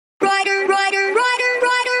Rider, rider, rider,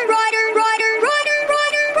 rider, rider, rider, rider,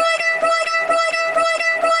 rider, rider, rider, rider,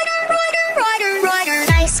 rider, rider, rider, rider.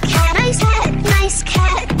 Nice cat, nice cat, nice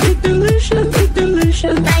cat. Eat delicious, eat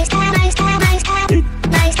delicious. Nice cat, nice cat, nice cat.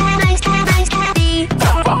 Nice cat, nice cat, nice cat. B,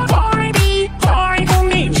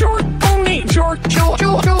 Only short, show,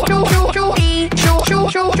 show, show, show, show, show. B, show, show,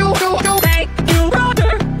 show, show, show, show. thank you,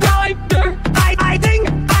 brother, rider. I think,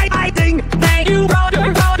 thank you,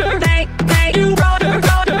 brother, thank you, brother.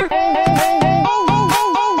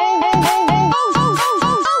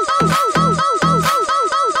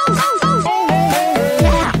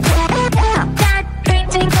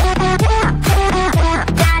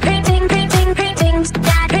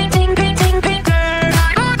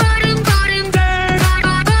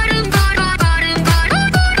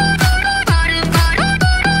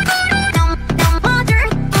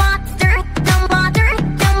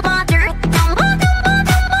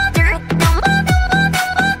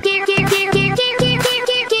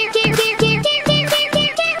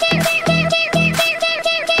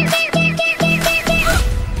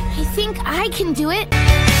 I can do it.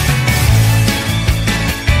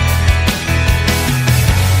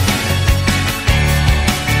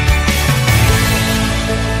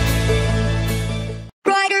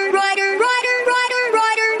 Rider, rider, rider, rider,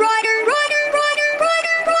 rider, rider, rider, rider, rider,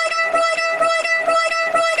 rider, rider, rider,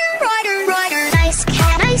 rider, rider, rider. Nice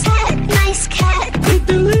cat, nice cat, nice cat. Eat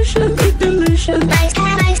delicious, eat delicious. Nice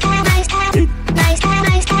cat, nice cat, nice cat. Nice cat,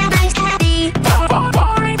 nice cat, nice cat. B,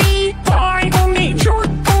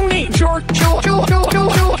 Only short, show, show, show, show,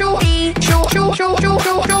 show, show. B, show, show, show, show,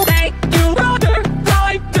 show, show. thank you, brother,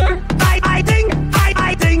 rider. I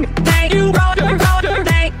think, thank you, brother,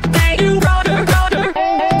 thank you, brother.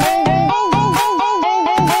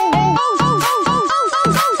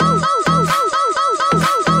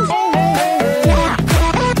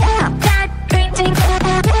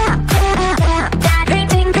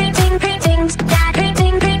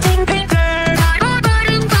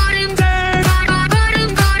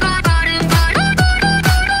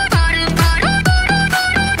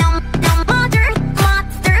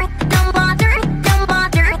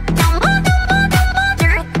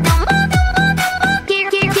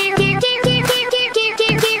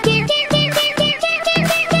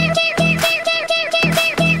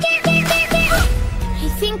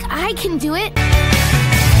 I can do it.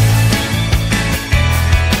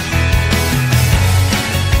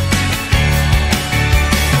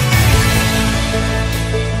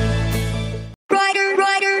 Rider,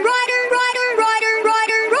 rider, rider, rider, rider,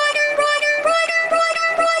 rider, rider, rider, rider, rider,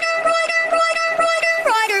 rider, rider, rider,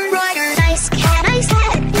 rider, rider. Nice cat, nice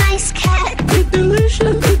cat, nice cat. Eat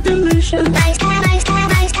delicious, eat delicious. Nice cat, nice cat,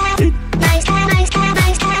 nice cat. Nice cat, nice cat,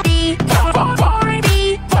 nice cat. B,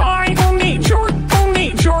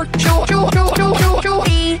 Only short, show, show, show, show, show, show.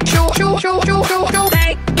 B, show, show, show, show, show, show.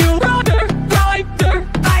 thank you, brother, rider.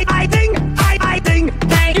 I think,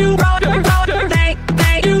 thank you, brother,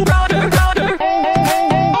 thank you, brother.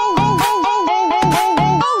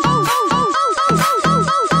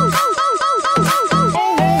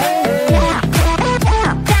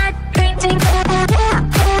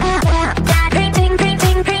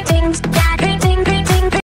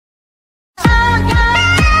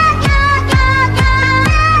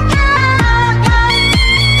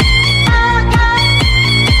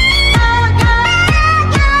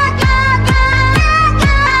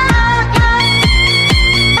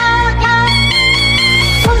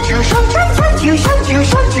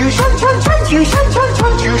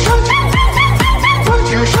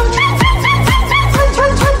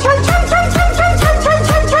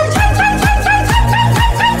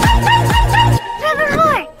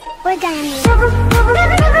 We're gonna need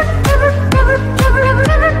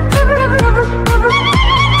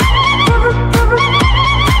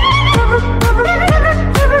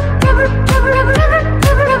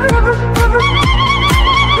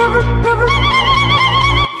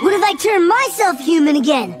What if I turn myself human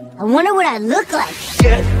again? I wonder what I look like.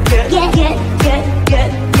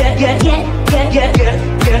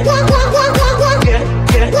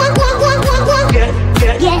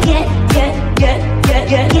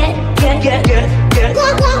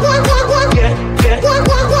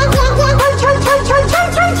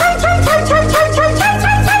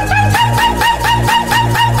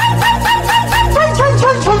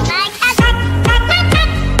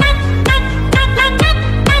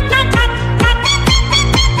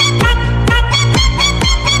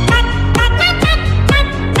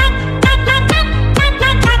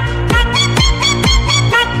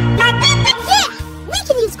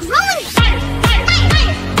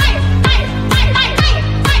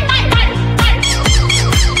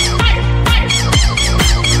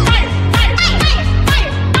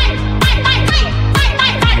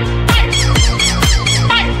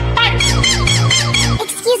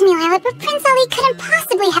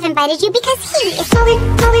 invited you because he is going,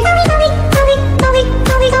 going, going, going, going, going,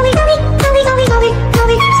 going, going, going, going, going, going, going, going,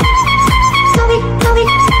 going,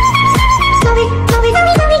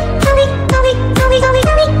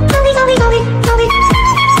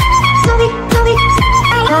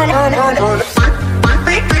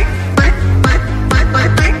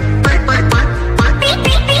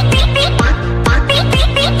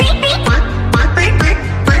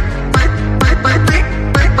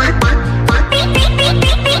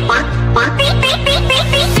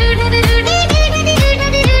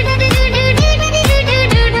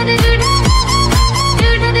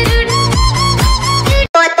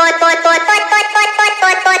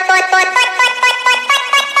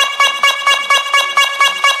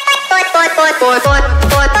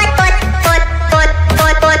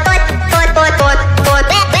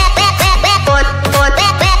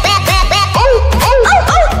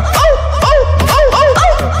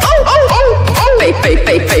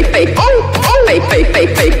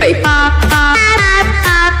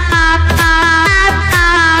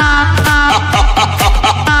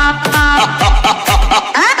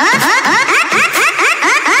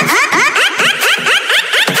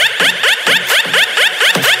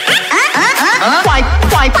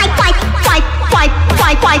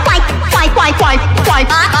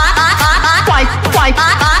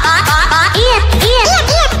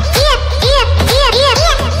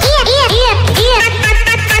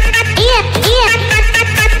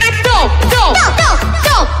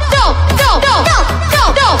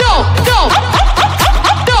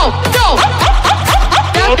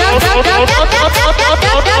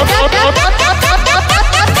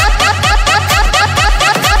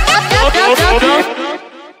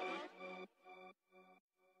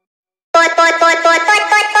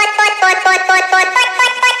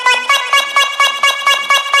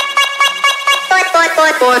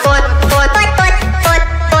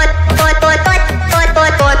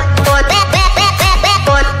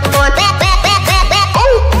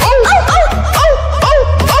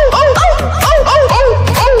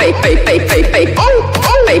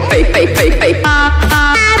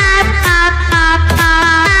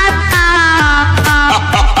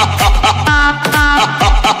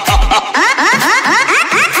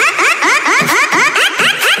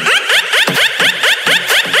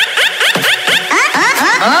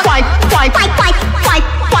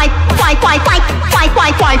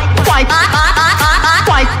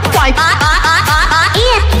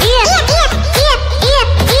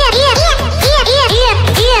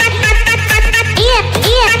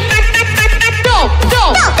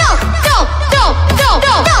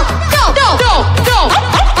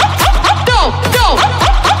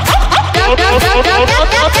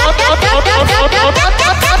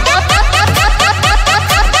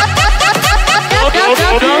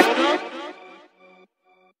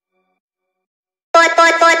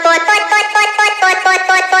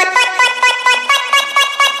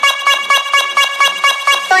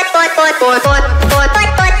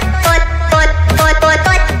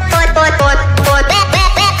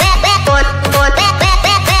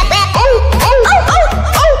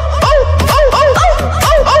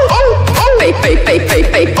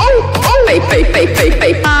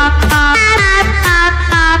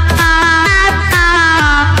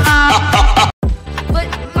 But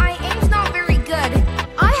my aim's not very good.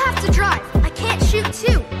 I have to drive. I can't shoot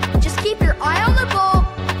too. Just keep your eye on